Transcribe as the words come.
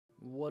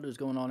What is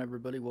going on,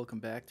 everybody? Welcome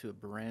back to a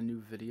brand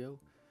new video.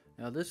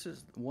 Now this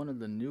is one of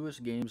the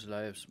newest games that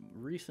I have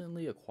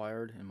recently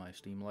acquired in my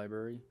Steam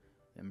library,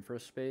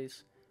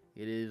 InfraSpace.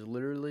 It is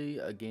literally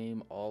a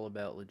game all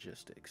about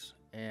logistics,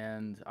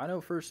 and I know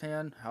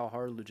firsthand how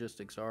hard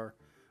logistics are.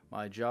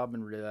 My job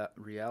in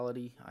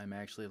reality, I'm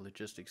actually a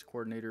logistics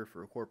coordinator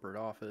for a corporate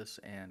office,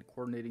 and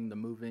coordinating the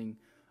moving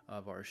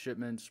of our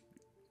shipments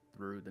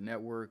through the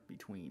network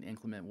between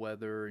inclement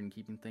weather and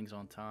keeping things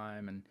on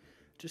time, and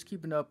just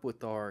keeping up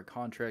with our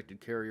contracted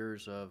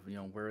carriers of,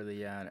 where are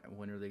they at,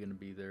 when are they going to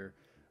be there,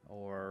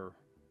 or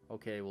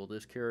okay, well,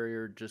 this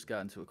carrier just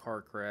got into a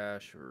car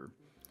crash or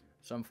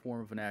some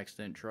form of an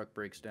accident, truck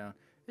breaks down.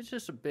 It's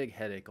just a big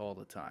headache all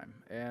the time,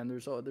 and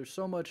there's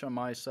so much on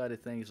my side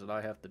of things that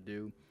I have to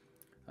do.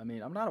 I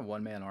mean, I'm not a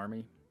one-man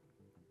army.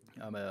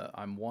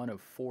 I'm one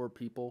of 4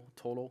 people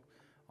total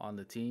on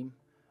the team.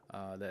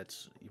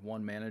 That's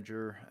 1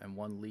 manager and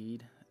 1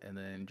 lead, and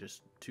then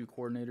just 2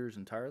 coordinators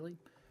entirely.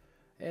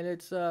 And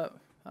it's an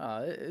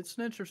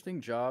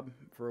interesting job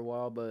for a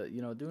while, but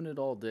doing it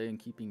all day and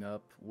keeping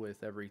up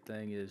with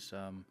everything is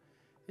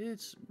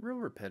it's real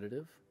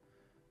repetitive.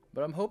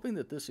 But I'm hoping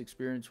that this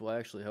experience will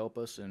actually help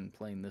us in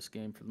playing this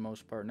game for the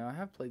most part. Now I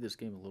have played this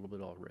game a little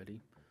bit already,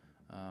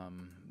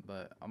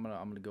 but I'm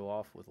gonna go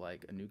off with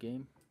like a new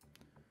game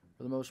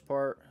for the most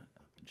part.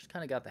 Just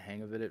kind of got the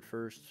hang of it at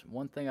first.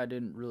 One thing I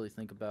didn't really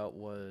think about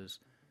was,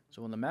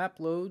 so when the map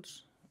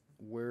loads,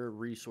 where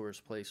resource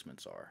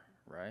placements are,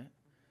 right?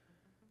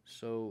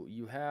 So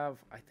you have,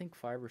 I think,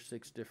 5 or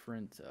 6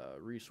 different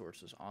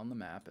resources on the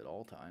map at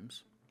all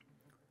times.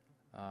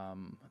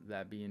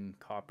 That being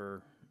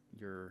copper,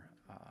 your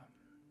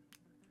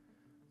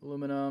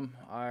aluminum,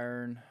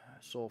 iron,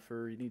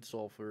 sulfur. You need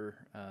sulfur.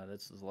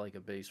 That's like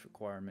a base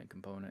requirement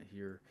component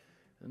here.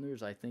 Then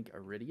there's, I think,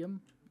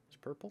 iridium. It's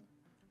purple.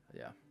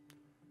 Yeah.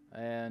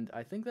 And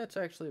I think that's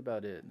actually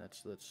about it.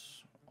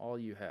 That's all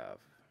you have.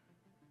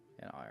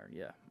 And iron.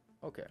 Yeah.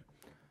 Okay.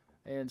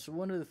 And so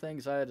one of the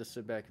things I had to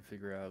sit back and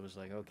figure out was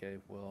like, okay,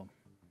 well,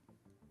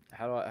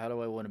 how do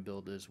I want to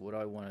build this? What do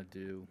I want to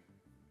do?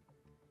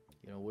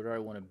 Where do I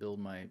want to build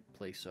my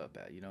place up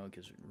at?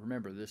 Because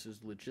remember, this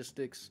is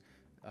logistics.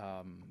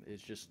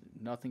 It's just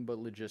nothing but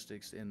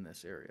logistics in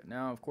this area.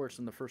 Now, of course,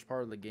 in the first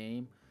part of the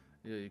game,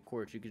 of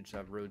course, you could just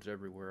have roads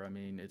everywhere. I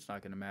mean, it's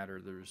not going to matter.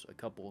 There's a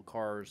couple of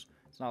cars.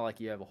 It's not like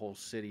you have a whole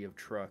city of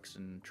trucks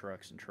and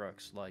trucks and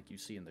trucks like you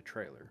see in the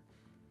trailer.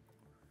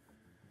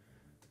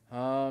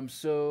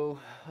 So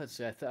let's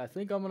see. I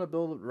think I'm gonna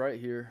build it right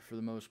here for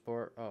the most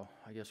part. Oh,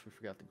 I guess we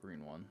forgot the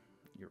green one,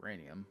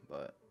 uranium,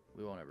 but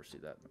we won't ever see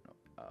that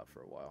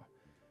for a while.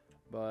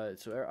 But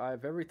so I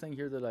have everything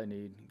here that I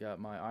need. Got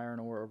my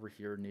iron ore over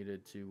here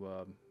needed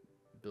to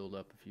build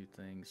up a few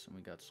things, and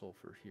we got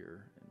sulfur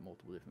here in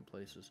multiple different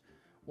places.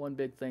 One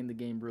big thing the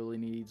game really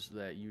needs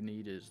that you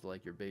need is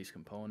like your base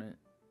component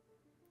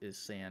is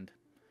sand.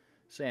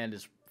 Sand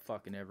is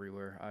fucking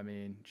everywhere. I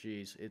mean,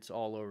 geez, it's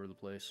all over the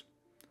place.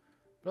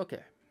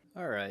 Okay,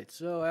 alright,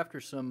 so after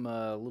some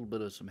little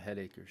bit of some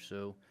headache or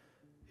so,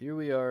 here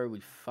we are. We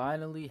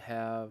finally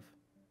have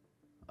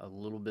a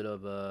little bit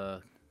of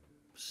a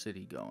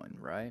city going,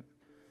 right?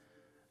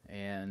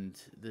 And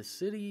the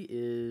city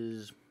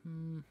is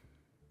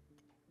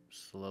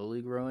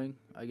slowly growing,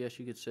 I guess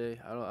you could say.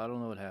 I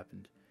don't know what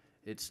happened.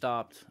 It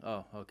stopped.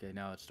 Oh, okay,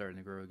 now it's starting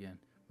to grow again.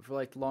 But for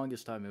like the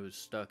longest time, it was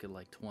stuck at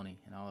like 20,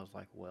 and I was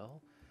like,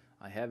 well,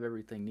 I have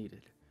everything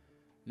needed.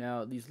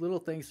 Now, these little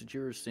things that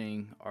you're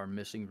seeing are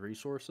missing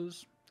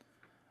resources.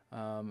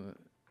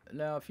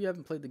 Now, if you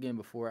haven't played the game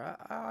before,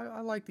 I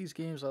like these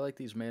games. I like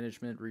these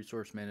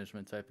resource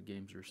management type of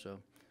games or so.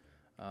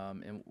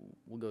 And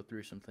we'll go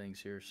through some things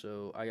here.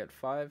 So I got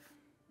 5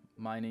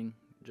 mining,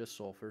 just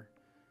sulfur.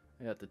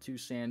 I got the 2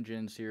 sand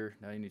gens here.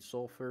 Now you need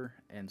sulfur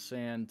and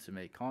sand to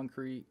make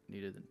concrete.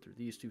 Needed through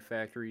these 2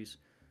 factories.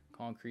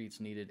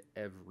 Concrete's needed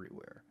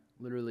everywhere,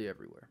 literally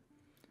everywhere.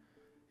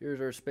 Here's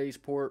our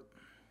spaceport.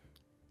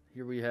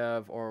 Here we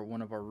have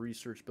one of our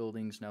research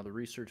buildings. Now the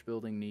research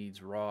building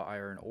needs raw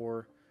iron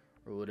ore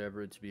or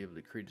whatever to be able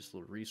to create its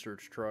little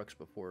research trucks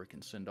before it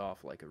can send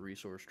off like a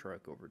resource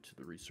truck over to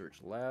the research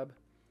lab.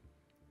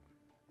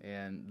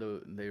 And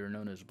they are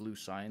known as blue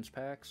science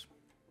packs.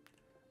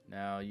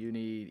 Now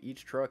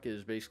each truck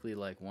is basically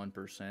like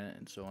 1%,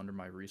 and so under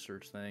my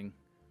research thing,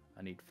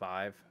 I need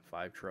 5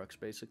 trucks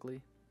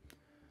basically.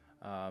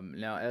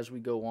 Now as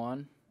we go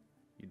on,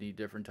 you need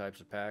different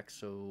types of packs.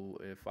 So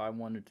if I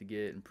wanted to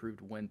get improved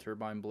wind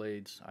turbine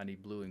blades, I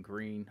need blue and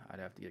green. I'd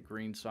have to get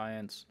green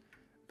science,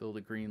 build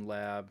a green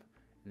lab,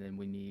 and then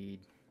we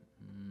need,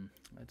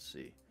 let's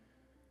see.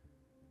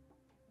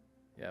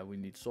 Yeah, we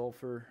need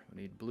sulfur,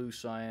 we need blue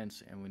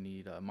science, and we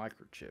need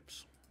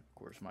microchips. Of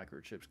course,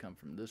 microchips come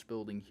from this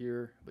building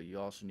here, but you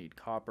also need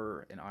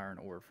copper and iron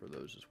ore for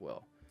those as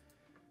well.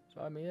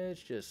 So, I mean,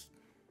 it's just,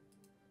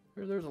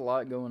 there's a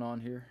lot going on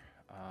here.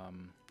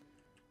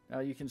 Now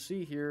you can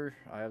see here,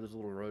 I have this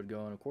little road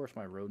going. Of course,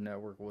 my road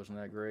network wasn't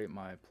that great.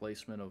 My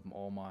placement of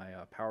all my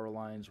power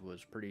lines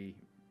was pretty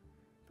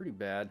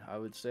bad, I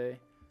would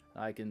say.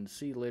 I can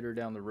see later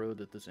down the road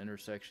that this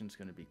intersection is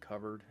going to be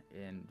covered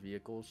in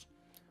vehicles.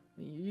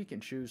 You can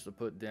choose to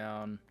put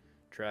down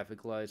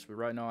traffic lights, but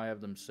right now I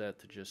have them set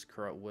to just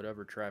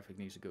whatever traffic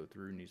needs to go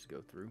through needs to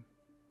go through.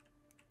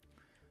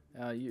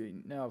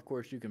 Now of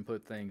course you can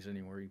put things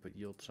anywhere. You put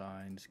yield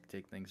signs,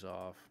 take things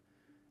off,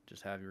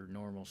 just have your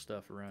normal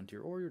stuff around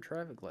here, or your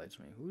traffic lights.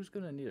 I mean, who's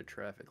gonna need a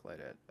traffic light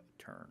at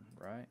a turn,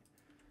 right?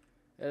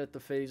 Edit the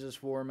phases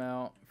for them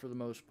out for the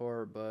most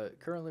part, but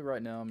currently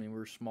right now, I mean,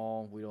 we're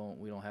small. We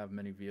don't have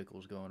many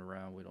vehicles going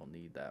around. We don't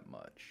need that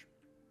much.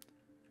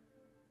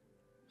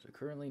 So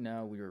currently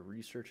now we are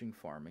researching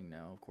farming.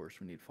 Now, of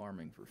course, we need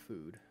farming for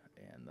food,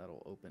 and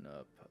that'll open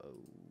up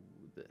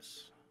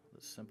this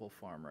simple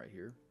farm right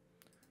here.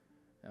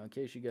 Now, in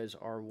case you guys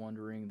are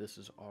wondering, this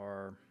is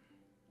our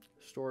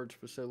storage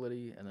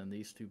facility, and then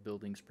these two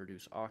buildings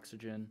produce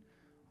oxygen.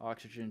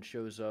 Oxygen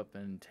shows up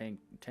in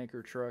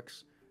tanker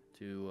trucks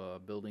to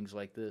buildings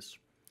like this.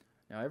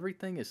 Now,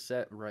 everything is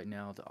set right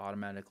now to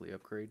automatically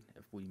upgrade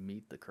if we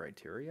meet the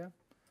criteria.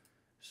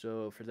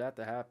 So for that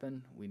to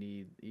happen, we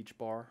need each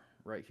bar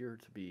right here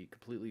to be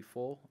completely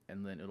full,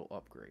 and then it'll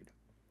upgrade.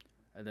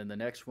 And then the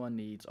next one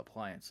needs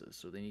appliances,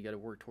 so then you got to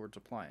work towards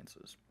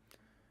appliances.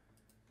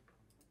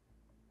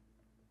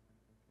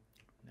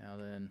 Now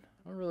then,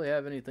 I don't really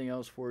have anything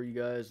else for you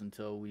guys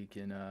until we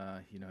can,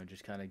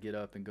 just kind of get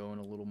up and going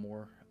a little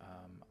more.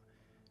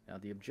 Now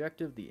the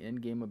objective, the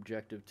end-game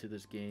objective to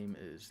this game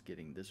is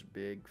getting this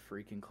big,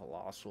 freaking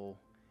colossal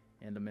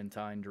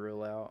adamantine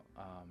drill out.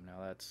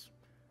 Now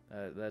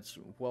that's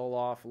well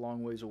off, a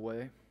long ways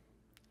away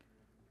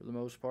for the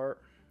most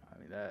part. I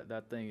mean,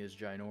 that thing is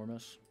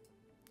ginormous.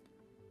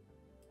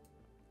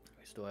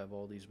 We still have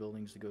all these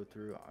buildings to go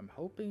through. I'm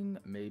hoping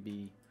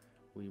maybe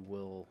we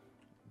will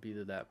be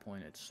to that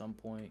point at some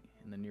point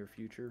in the near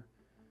future.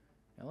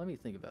 Now let me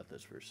think about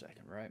this for a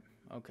second, right?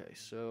 Okay,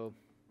 so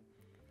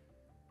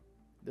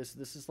this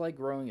is like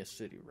growing a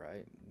city,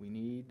 right? We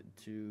need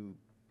to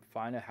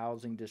find a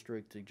housing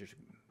district to just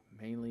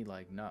mainly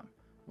I want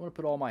to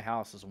put all my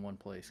houses in one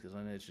place because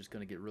I know it's just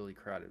going to get really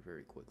crowded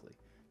very quickly.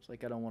 It's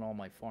like I don't want all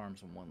my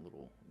farms in one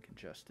little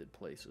congested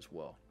place as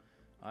well.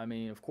 I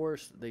mean, of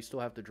course, they still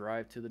have to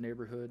drive to the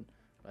neighborhood.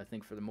 I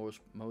think for the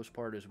most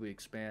part, as we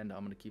expand, I'm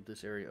going to keep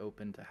this area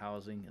open to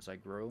housing as I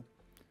grow.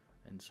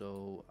 And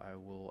so I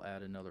will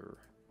add another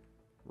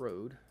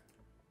road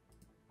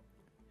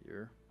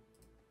here.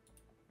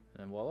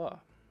 And voila.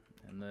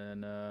 And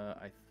then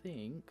I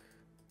think,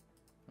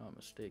 I'm not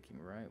mistaken,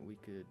 right? We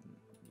could,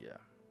 yeah.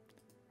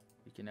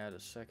 We can add a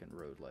second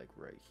road like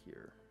right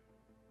here.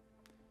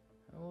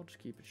 And we'll just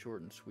keep it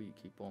short and sweet.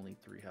 Keep only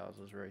 3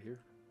 houses right here.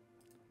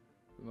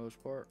 For the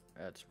most part,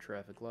 add some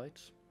traffic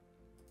lights.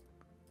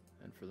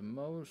 And for the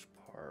most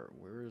part,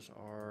 where is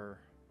our...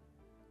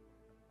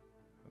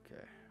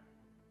 Okay.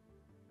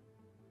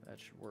 That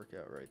should work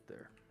out right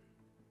there.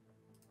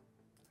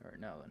 Alright,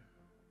 now then.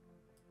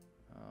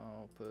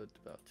 I'll put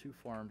about 2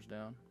 farms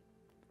down.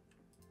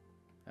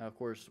 Now, of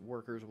course,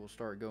 workers will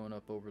start going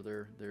up over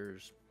there.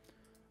 There's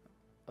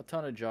a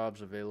ton of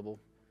jobs available.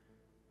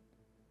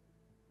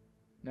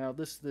 Now,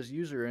 this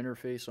user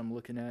interface I'm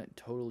looking at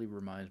totally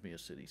reminds me of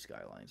City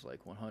Skylines,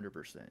 like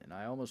 100%. And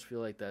I almost feel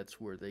like that's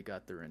where they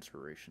got their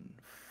inspiration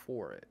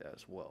for it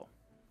as well.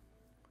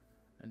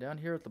 And down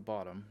here at the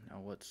bottom, now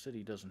what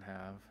City doesn't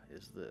have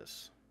is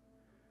this.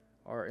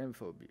 Our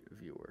info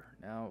viewer.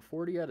 Now,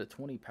 40 out of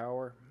 20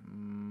 power.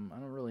 I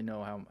don't really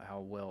know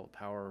how well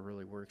power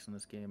really works in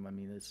this game. I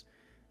mean, it's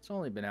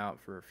only been out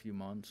for a few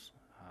months.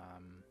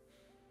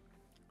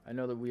 I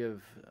know that we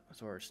have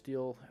our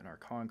steel and our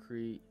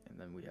concrete, and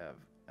then we have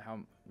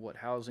what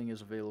housing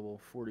is available.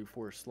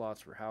 44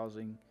 slots for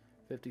housing,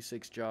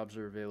 56 jobs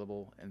are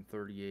available, and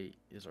 38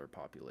 is our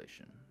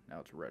population. Now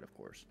it's red, of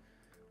course,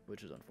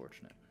 which is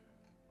unfortunate.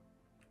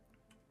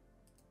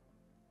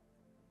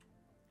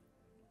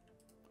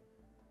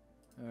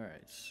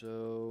 Alright,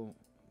 so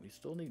we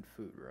still need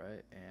food,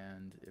 right?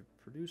 And it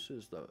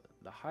produces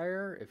the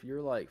higher, if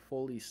you're like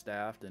fully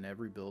staffed in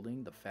every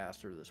building, the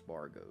faster this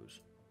bar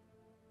goes.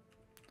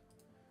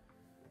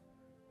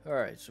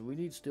 Alright, so we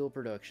need steel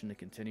production to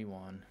continue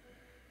on.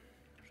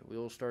 So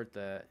we'll start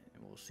that,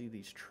 and we'll see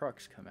these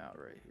trucks come out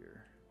right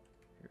here.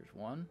 Here's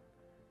one.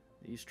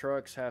 These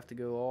trucks have to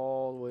go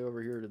all the way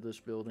over here to this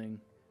building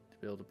to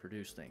be able to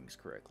produce things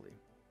correctly.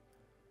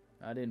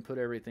 I didn't put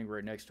everything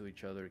right next to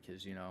each other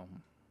because, you know,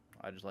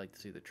 I just like to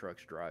see the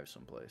trucks drive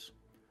someplace.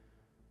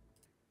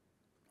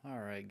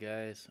 Alright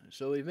guys,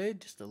 so we've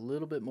made just a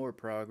little bit more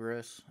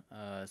progress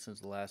since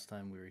the last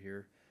time we were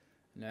here.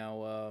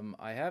 Now,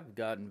 I have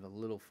gotten a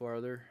little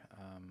farther.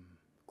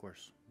 Of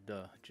course,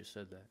 duh, just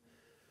said that.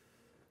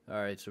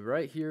 Alright, so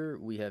right here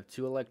we have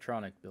 2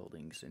 electronic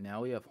buildings, and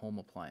now we have home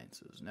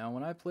appliances. Now,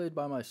 when I played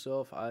by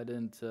myself, I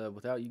didn't,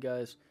 without you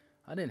guys,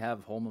 I didn't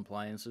have home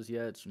appliances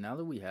yet. So now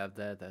that we have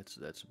that, that's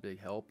a big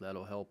help.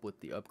 That'll help with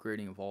the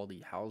upgrading of all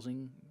the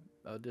housing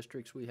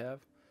districts we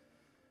have.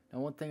 Now,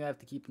 one thing I have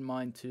to keep in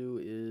mind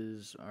too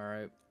is,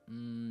 alright,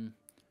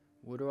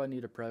 what do I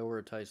need to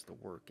prioritize the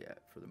work at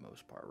for the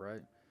most part,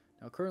 right?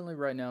 Now currently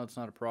right now it's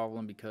not a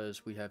problem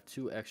because we have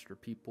 2 extra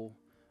people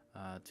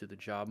to the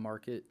job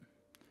market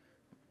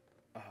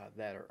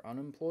that are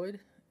unemployed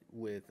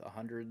with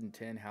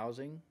 110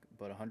 housing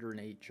but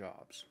 108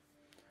 jobs.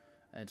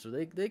 And so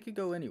they could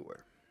go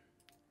anywhere.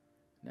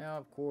 Now,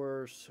 of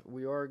course,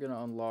 we are going to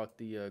unlock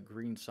the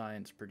green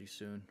science pretty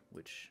soon,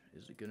 which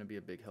is going to be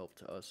a big help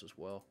to us as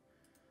well.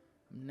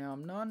 Now,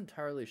 I'm not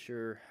entirely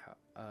sure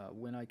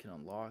when I can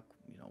unlock,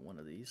 one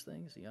of these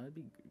things. It'd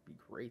be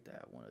great to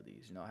have one of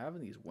these.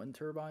 Having these wind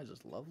turbines is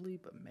lovely,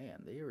 but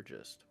man, they're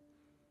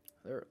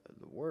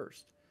the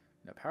worst.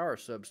 Power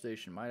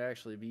substation might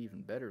actually be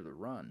even better to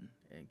run,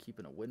 and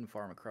keeping a wind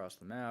farm across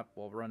the map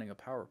while running a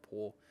power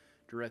pole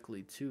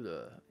directly to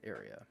the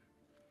area.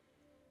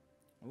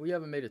 We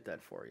haven't made it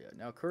that far yet.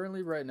 Now,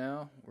 currently, right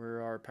now,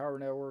 where our power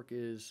network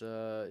is,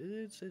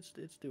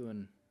 it's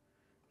doing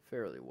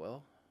fairly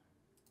well.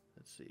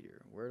 Let's see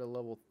here. We're at a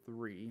level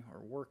 3,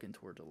 or working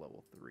towards a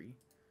level 3.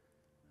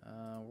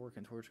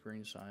 Working towards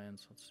green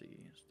science. Let's see.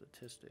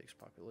 Statistics,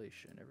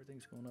 population,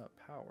 everything's going up.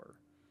 Power.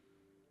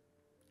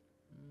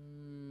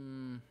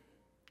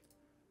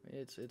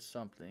 It's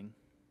something.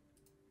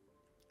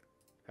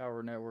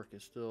 Power network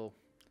is still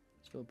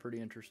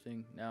pretty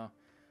interesting. Now,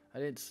 I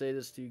didn't say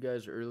this to you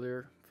guys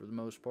earlier for the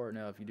most part.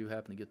 Now, if you do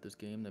happen to get this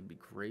game, that'd be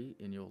great,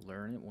 and you'll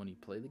learn it when you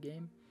play the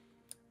game.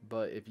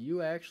 But if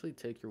you actually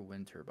take your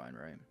wind turbine,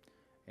 right,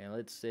 and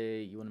let's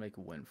say you want to make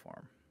a wind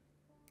farm,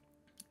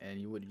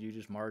 and you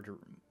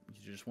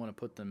just want to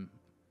put them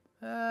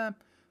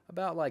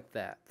about like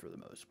that for the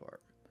most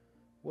part.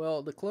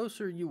 Well, the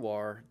closer you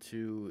are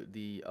to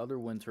the other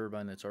wind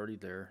turbine that's already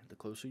there, the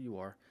closer you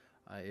are,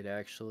 it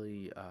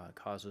actually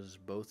causes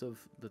both of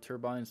the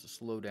turbines to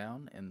slow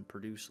down and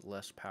produce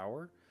less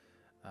power,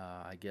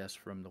 I guess,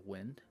 from the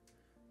wind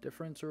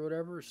difference or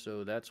whatever.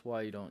 So that's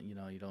why you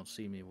don't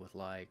see me with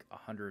like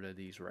 100 of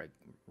these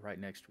right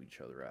next to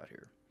each other out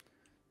here.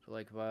 So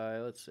like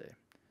let's say,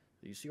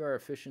 you see our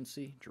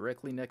efficiency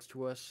directly next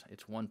to us,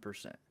 it's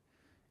 1%.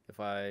 If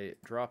I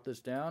drop this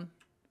down,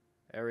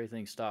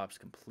 everything stops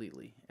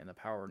completely and the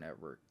power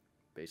network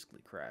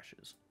basically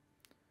crashes.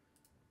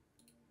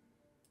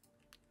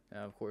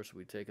 Now, of course,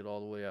 we take it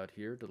all the way out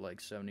here to like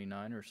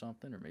 79 or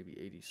something, or maybe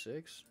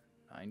 86,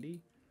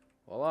 90.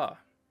 Voila!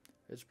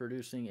 It's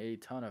producing a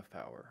ton of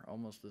power,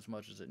 almost as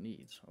much as it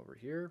needs. Over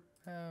here,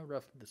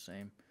 roughly the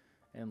same,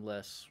 and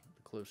less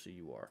the closer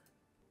you are.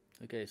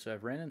 Okay, so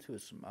I've ran into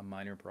a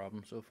minor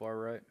problem so far,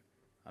 right?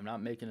 I'm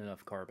not making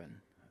enough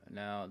carbon.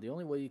 Now, the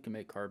only way you can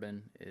make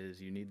carbon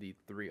is you need the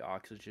 3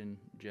 oxygen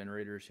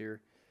generators here,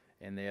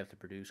 and they have to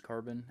produce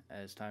carbon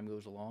as time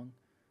goes along.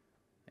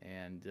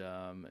 And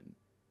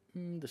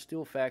the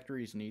steel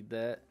factories need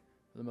that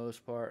for the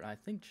most part. I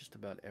think just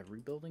about every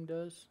building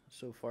does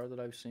so far that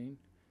I've seen.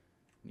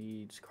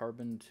 Needs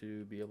carbon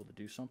to be able to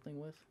do something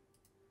with.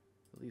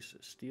 At least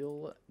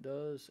steel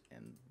does,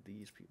 and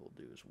these people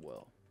do as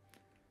well.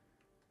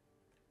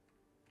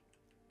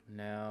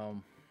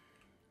 Now,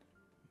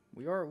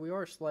 we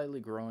are slightly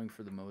growing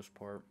for the most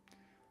part.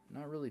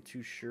 Not really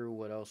too sure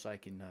what else I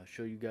can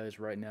show you guys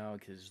right now,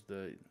 because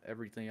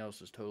everything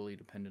else is totally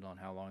dependent on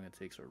how long it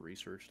takes our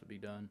research to be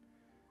done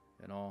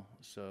and all.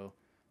 So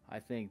I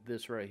think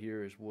this right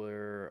here is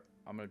where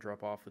I'm going to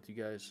drop off with you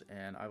guys,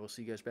 and I will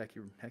see you guys back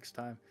here next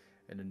time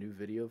in a new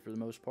video for the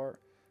most part.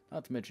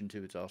 Not to mention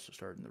too, it's also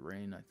starting to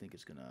rain. I think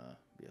it's going to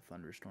be a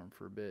thunderstorm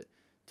for a bit.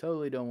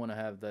 Totally don't want to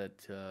have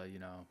that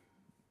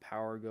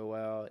power go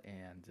out,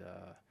 and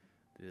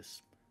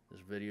this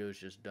video is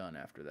just done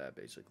after that,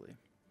 basically.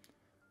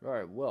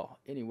 Alright, well,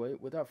 anyway,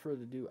 without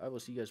further ado, I will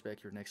see you guys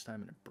back here next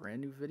time in a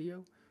brand new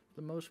video.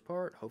 For the most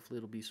part, hopefully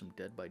it'll be some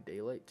Dead by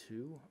Daylight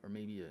 2, or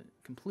maybe a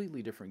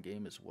completely different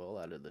game as well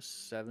out of the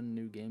 7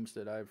 new games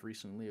that I've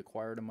recently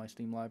acquired in my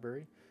Steam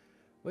library.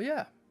 But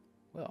yeah,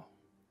 well,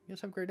 you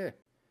guys have a great day.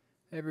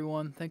 Hey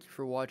everyone, thank you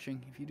for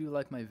watching. If you do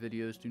like my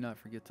videos, do not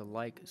forget to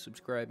like,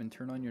 subscribe, and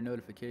turn on your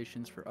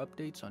notifications for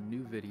updates on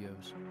new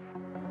videos.